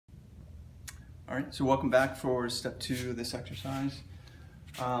All right, so welcome back for step 2 of this exercise.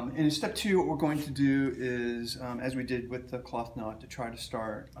 In step 2, what we're going to do is, as we did with the cloth knot, to try to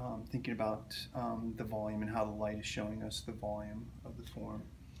start thinking about the volume and how the light is showing us the volume of the form.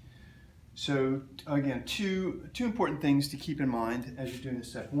 So again, two important things to keep in mind as you're doing this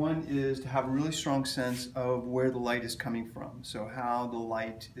step. One is to have a really strong sense of where the light is coming from. So how the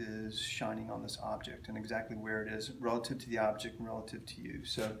light is shining on this object and exactly where it is relative to the object and relative to you.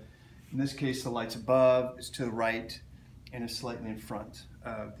 So in this case, the light's above, it's to the right, and it's slightly in front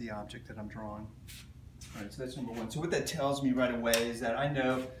of the object that I'm drawing. All right, so that's number one. So what that tells me right away is that I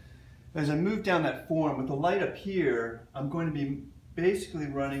know as I move down that form with the light up here, I'm going to be basically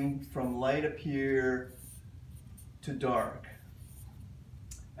running from light up here to dark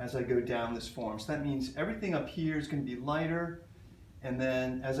as I go down this form. So that means everything up here is going to be lighter, and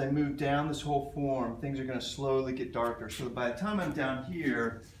then as I move down this whole form, things are going to slowly get darker. So by the time I'm down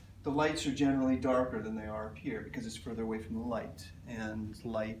here, the lights are generally darker than they are up here because it's further away from the light, and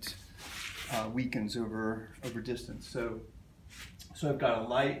light weakens over distance. So I've got a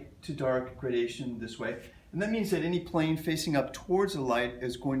light to dark gradation this way, and that means that any plane facing up towards the light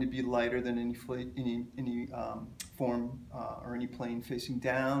is going to be lighter than any form or any plane facing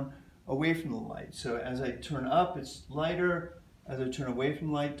down away from the light. So as I turn up, it's lighter. As I turn away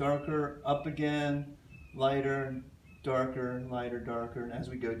from light, darker. Up again, lighter. Darker, lighter, darker, and as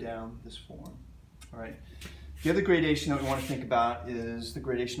we go down this form. All right. The other gradation that we want to think about is the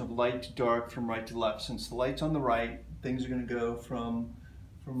gradation of light to dark from right to left. Since the light's on the right, things are going to go from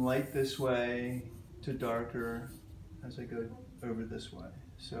light this way to darker as I go over this way.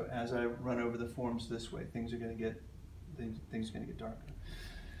 So as I run over the forms this way, things are going to get darker.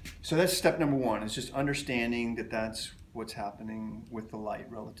 So that's step number one, is just understanding that that's what's happening with the light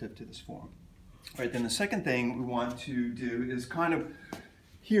relative to this form. All right, then the second thing we want to do is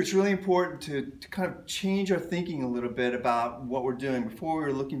here it's really important to kind of change our thinking a little bit about what we're doing. Before we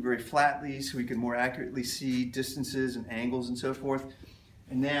were looking very flatly so we could more accurately see distances and angles and so forth.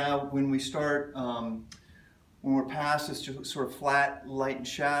 And now when we start, when we're past this sort of flat light and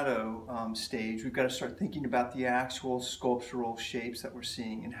shadow stage, we've got to start thinking about the actual sculptural shapes that we're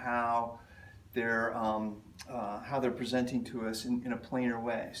seeing and how they're presenting to us in a planar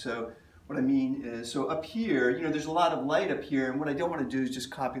way. So what I mean is, so up here, there's a lot of light up here, and what I don't want to do is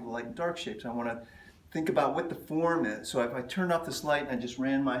just copy the light and dark shapes. I want to think about what the form is. So if I turned off this light and I just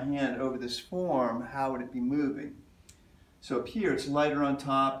ran my hand over this form, how would it be moving? So up here, it's lighter on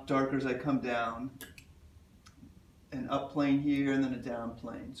top, darker as I come down, an up plane here, and then a down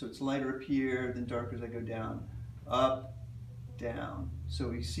plane. So it's lighter up here, then darker as I go down, up, down. So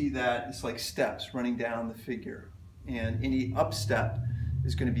we see that it's like steps running down the figure, and any up step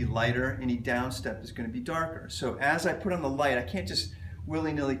is going to be lighter, any down step is going to be darker. So as I put on the light, I can't just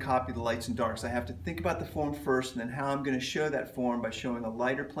willy-nilly copy the lights and darks. I have to think about the form first, and then how I'm going to show that form by showing a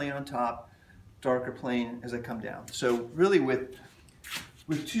lighter plane on top, darker plane as I come down. So really with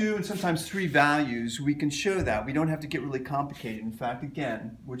 2 and sometimes 3 values, we can show that. We don't have to get really complicated. In fact,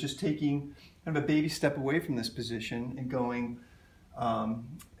 again, we're just taking kind of a baby step away from this position and going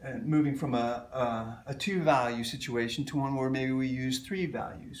and moving from a 2-value situation to one where maybe we use 3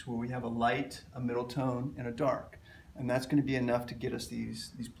 values, where we have a light, a middle tone, and a dark. And that's going to be enough to get us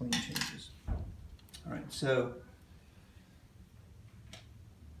these plane changes. All right, so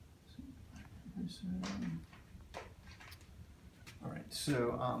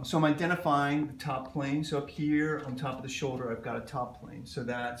I'm identifying the top plane. So up here on top of the shoulder, I've got a top plane. So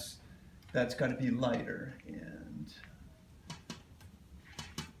that's got to be lighter. And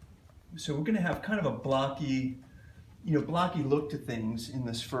so we're going to have kind of a blocky look to things in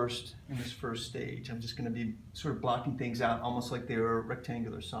this first stage. I'm just going to be sort of blocking things out almost like they were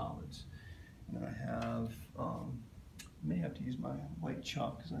rectangular solids. And I have, may have to use my white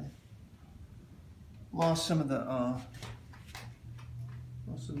chalk because I lost some of the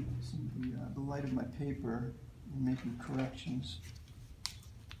light of my paper in making corrections.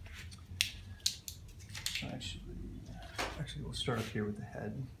 Actually, we'll start up here with the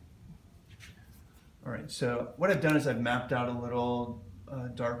head. All right, so what I've done is I've mapped out a little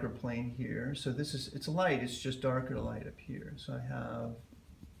darker plane here. So it's light, it's just darker light up here. So I'm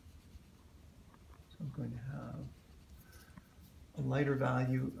going to have a lighter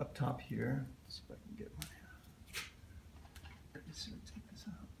value up top here. Let's see if I can get let's take this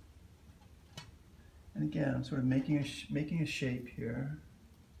out. And again, I'm sort of making a shape here.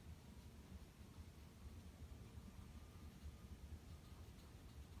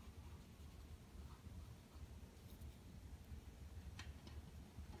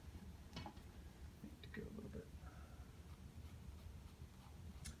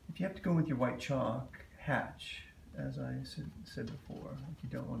 you have to go with your white chalk, hatch, as I said before. You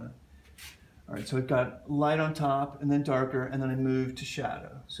don't want to. All right, so I've got light on top and then darker, and then I move to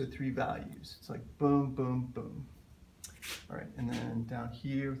shadow. So 3 values. It's like boom, boom, boom. All right, and then down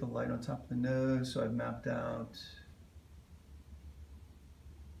here with the light on top of the nose, so I've mapped out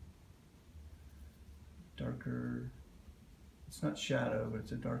darker, it's not shadow, but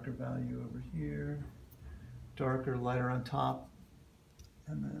it's a darker value over here. Darker, lighter on top,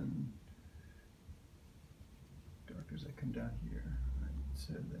 and then darker as I come down here. All right,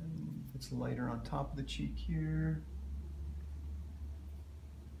 so then it's lighter on top of the cheek here.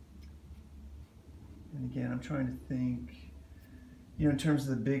 And again, I'm trying to think, you know, in terms of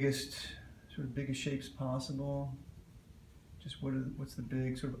the biggest shapes possible. Just what's the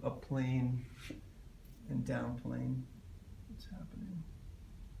big sort of up plane and down plane that's happening.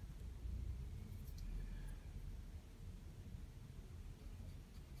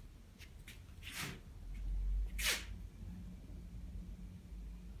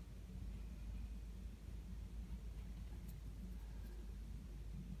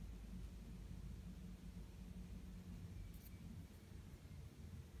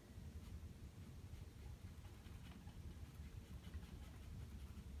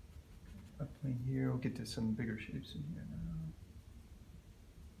 Up plane here, we'll get to some bigger shapes in here now.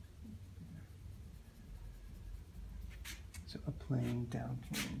 So up plane, down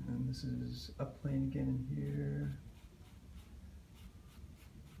plane, and this is up plane again in here.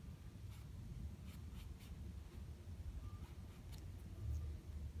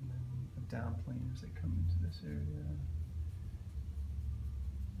 And then a down plane as they come into this area.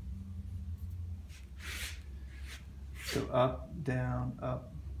 So up, down,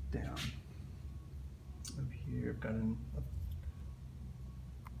 down. Over here, I've got and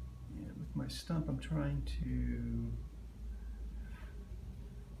with my stump, I'm trying to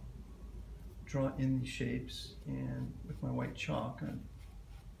draw in these shapes, and with my white chalk, I'm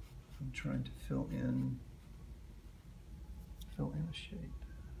trying to fill in a shape.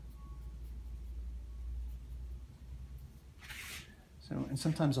 So, and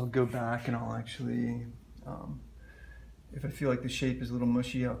sometimes I'll go back and I'll actually, if I feel like the shape is a little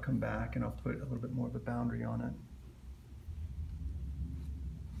mushy, I'll come back and I'll put a little bit more of a boundary on it.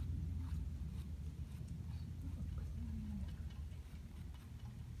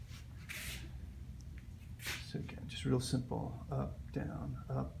 So again, just real simple, up, down,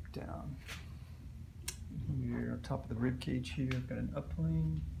 up, down. Here on top of the rib cage here, I've got an up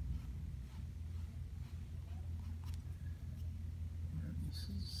plane. And this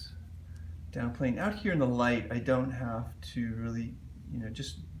is down plane. Out here in the light, I don't have to really, you know,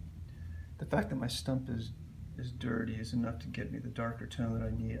 just the fact that my stump is dirty is enough to get me the darker tone that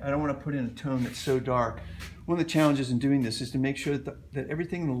I need. I don't want to put in a tone that's so dark. One of the challenges in doing this is to make sure that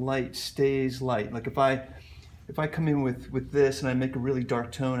everything in the light stays light. Like if I come in with this and I make a really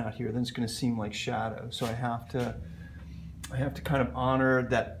dark tone out here, then it's going to seem like shadow. So I have to kind of honor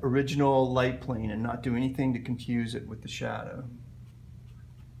that original light plane and not do anything to confuse it with the shadow.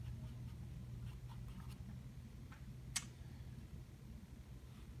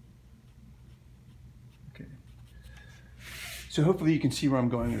 Okay. So hopefully you can see where I'm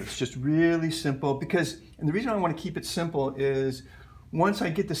going with it. It's just really simple and the reason I want to keep it simple is once I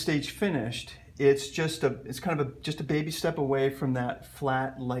get the stage finished, it's kind of just a baby step away from that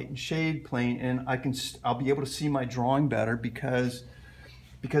flat light and shade plane, and I'll be able to see my drawing better because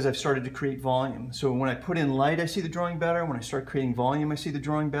I've started to create volume. So when I put in light, I see the drawing better. When I start creating volume, I see the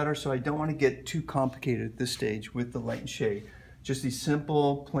drawing better. So I don't want to get too complicated at this stage with the light and shade. Just these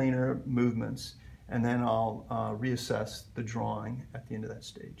simple planar movements, and then I'll reassess the drawing at the end of that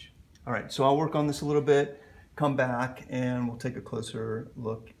stage. All right, so I'll work on this a little bit, come back, and we'll take a closer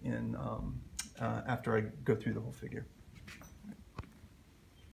look in after I go through the whole figure.